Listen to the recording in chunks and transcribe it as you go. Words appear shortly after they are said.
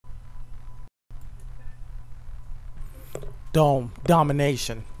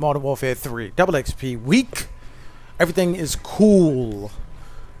Domination, Modern Warfare 3, Double XP week. Everything is cool.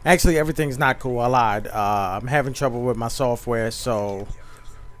 Actually, everything's not cool. I lied. I'm having trouble with my software, so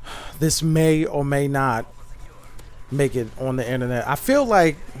this may or may not make it on the internet. I feel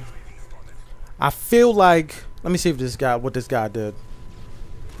like. Let me see if what this guy did.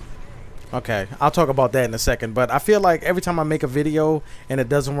 Okay, I'll talk about that in a second. But I feel like every time I make a video and it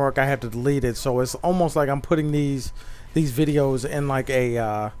doesn't work, I have to delete it. So it's almost like I'm putting these videos in like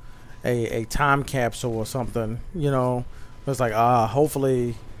a time capsule or something. You know, it's like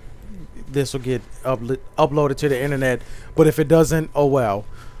hopefully this will get uploaded to the internet. But if it doesn't, oh well.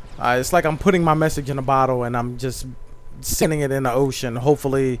 It's like I'm putting my message in a bottle and I'm just sending it in the ocean.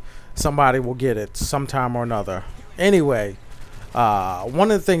 Hopefully somebody will get it sometime or another. Anyway.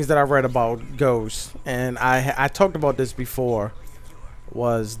 One of the things that I read about Ghost, and I talked about this before,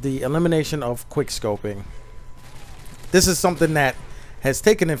 was the elimination of quickscoping. This is something that has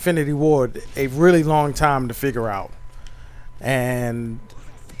taken Infinity Ward a really long time to figure out. And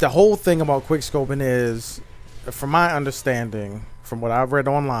the whole thing about quickscoping is, from my understanding, from what I've read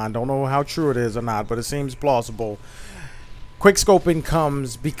online, don't know how true it is or not, but it seems plausible. Quickscoping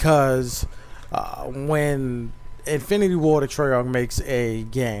comes because when Infinity Ward or Treyarch makes a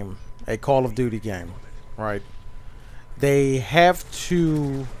game, a Call of Duty game, right? They have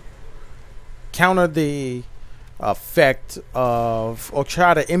to counter the effect of, or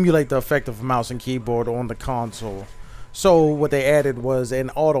try to emulate the effect of a mouse and keyboard on the console. So what they added was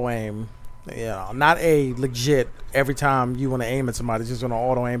an auto aim. You know, not a legit every time you want to aim at somebody, it's just going to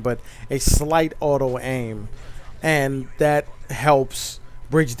auto aim, but a slight auto aim, and that helps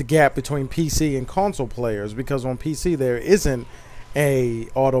bridge the gap between PC and console players, because on PC there isn't a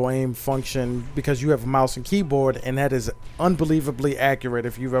auto aim function because you have a mouse and keyboard, and that is unbelievably accurate.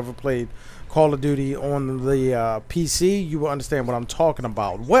 If you've ever played Call of Duty on the PC, you will understand what I'm talking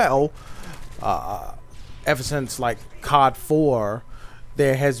about. Well, ever since like COD 4,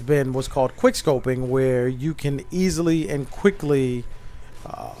 there has been what's called quickscoping, where you can easily and quickly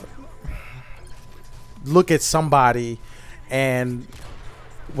look at somebody and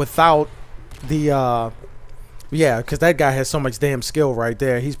without the because that guy has so much damn skill right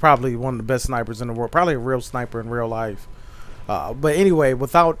there. He's probably one of the best snipers in the world, probably a real sniper in real life. But anyway,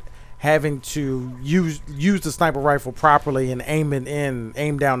 without having to use the sniper rifle properly and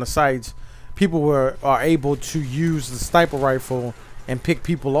aim down the sights, people are able to use the sniper rifle and pick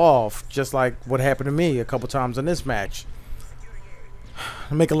people off, just like what happened to me a couple times in this match.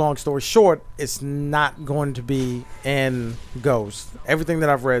 To make a long story short, it's not going to be in Ghost. Everything that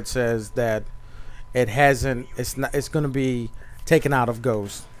I've read says that it hasn't. It's not. It's going to be taken out of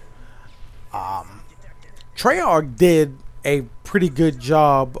Ghost. Treyarch did a pretty good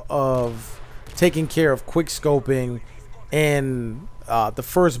job of taking care of quickscoping in the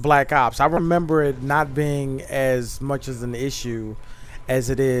first Black Ops. I remember it not being as much as an issue as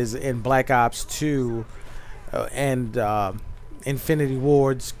it is in Black Ops 2 and Infinity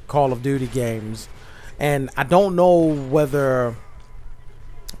Ward's Call of Duty games. And I don't know whether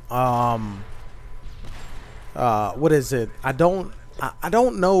what is it? I don't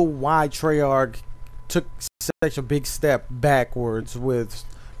know why Treyarch took such a big step backwards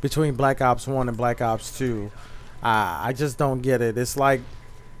between Black Ops 1 and Black Ops 2. I just don't get it. It's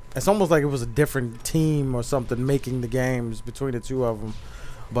almost like it was a different team or something making the games between the two of them.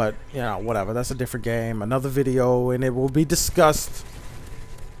 But, you know, whatever. That's a different game. Another video, and it will be discussed.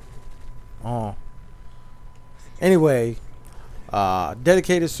 Anyway,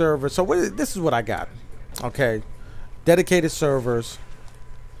 dedicated servers. So this is what I got. Okay. Dedicated servers.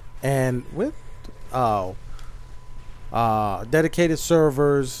 And with... dedicated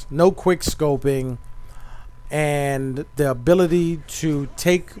servers. No quick scoping. And the ability to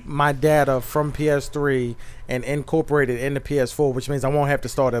take my data from PS3 and incorporate it into PS4, which means I won't have to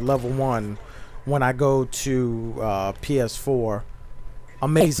start at level 1 when I go to PS4.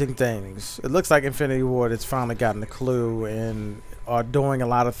 Amazing things. It looks like Infinity Ward has finally gotten a clue and are doing a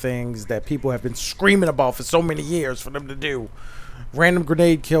lot of things that people have been screaming about for so many years for them to do. Random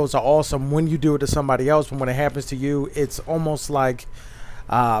grenade kills are awesome when you do it to somebody else, but when it happens to you, it's almost like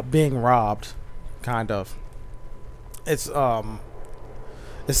being robbed, kind of. It's almost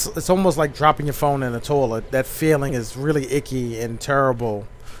like dropping your phone in the toilet. That feeling is really icky and terrible.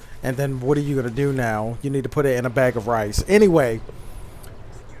 And then what are you gonna do now? You need to put it in a bag of rice. Anyway,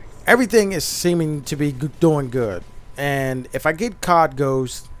 everything is seeming to be doing good. And if I get COD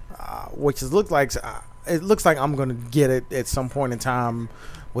Ghost, which it looks like I'm gonna get it at some point in time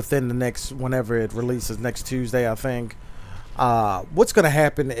within the next, whenever it releases, next Tuesday, I think. what's gonna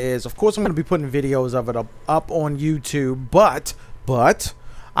happen is, of course, I'm gonna be putting videos of it up on YouTube, but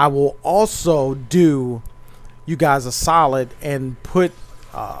I will also do you guys a solid and put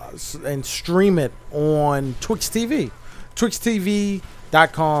and stream it on Twitch TV,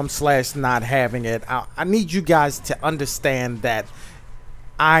 twitchtv.com/nothavingit. I need you guys to understand that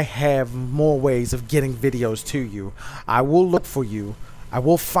I have more ways of getting videos to you. I will look for you, I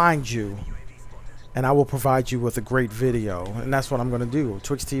will find you, and I will provide you with a great video. And that's what I'm going to do.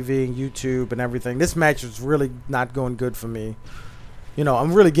 Twitch TV and YouTube and everything. This match is really not going good for me. You know,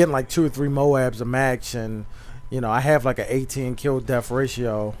 I'm really getting like 2 or 3 Moabs a match. And, you know, I have like an 18 kill death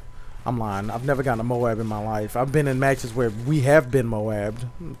ratio. I'm lying. I've never gotten a Moab in my life. I've been in matches where we have been Moabbed,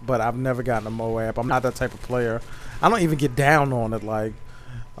 but I've never gotten a Moab. I'm not that type of player. I don't even get down on it. Like,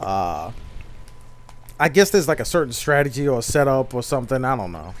 I guess there's like a certain strategy or a setup or something. I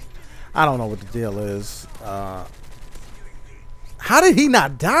don't know. I don't know what the deal is. How did he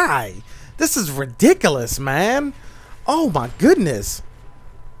not die? This is ridiculous, man. Oh my goodness.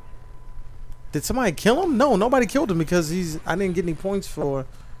 Did somebody kill him? No, nobody killed him because I didn't get any points for.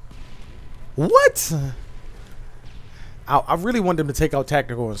 What? I really want them to take out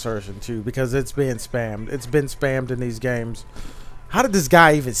tactical insertion too, because it's being spammed. It's been spammed in these games. How did this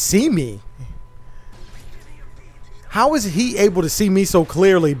guy even see me? How is he able to see me so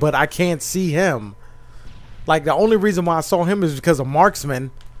clearly, but I can't see him? Like, the only reason why I saw him is because of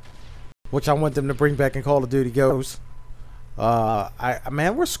marksman, which I want them to bring back in Call of Duty Ghosts.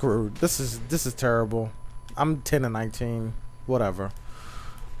 Man, we're screwed. This is terrible. I'm 10-19. Whatever.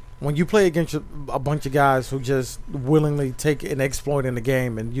 When you play against a bunch of guys who just willingly take an exploit in the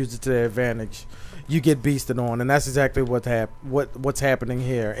game and use it to their advantage, you get beasted on, and that's exactly what's happening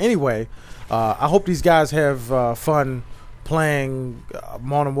here. Anyway, I hope these guys have fun playing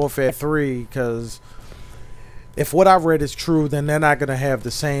Modern Warfare 3, because if what I've read is true, then they're not going to have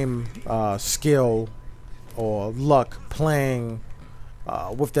the same skill or luck playing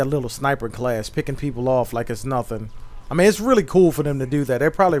with that little sniper class, picking people off like it's nothing. I mean, it's really cool for them to do that.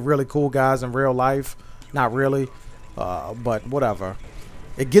 They're probably really cool guys in real life. Not really, but whatever.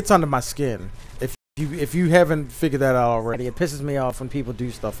 It gets under my skin. If you haven't figured that out already, it pisses me off when people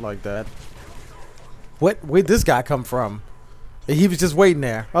do stuff like that. Where'd this guy come from? He was just waiting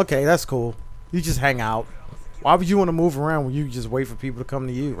there. Okay, that's cool. You just hang out. Why would you want to move around when you just wait for people to come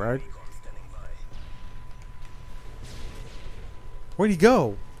to you, right? Where'd he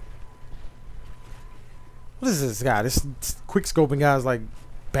go? What is this guy? This quickscoping guy's like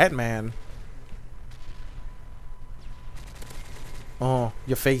Batman. Oh,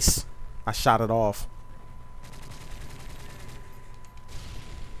 your face. I shot it off.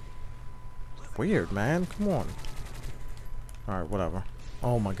 Weird, man. Come on. Alright, whatever.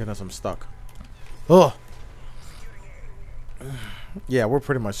 Oh my goodness, I'm stuck. Ugh. Yeah, we're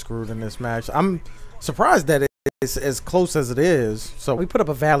pretty much screwed in this match. I'm surprised that it's as close as it is. So we put up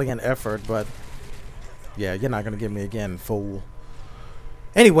a valiant effort, but yeah, you're not going to get me again, fool.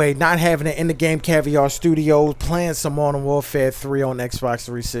 Anyway, not having it in the game Caviar Studios, playing some Modern Warfare 3 on Xbox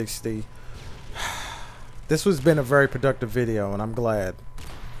 360. This has been a very productive video, and I'm glad.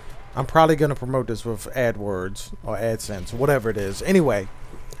 I'm probably going to promote this with AdWords or AdSense, whatever it is. Anyway,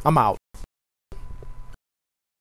 I'm out.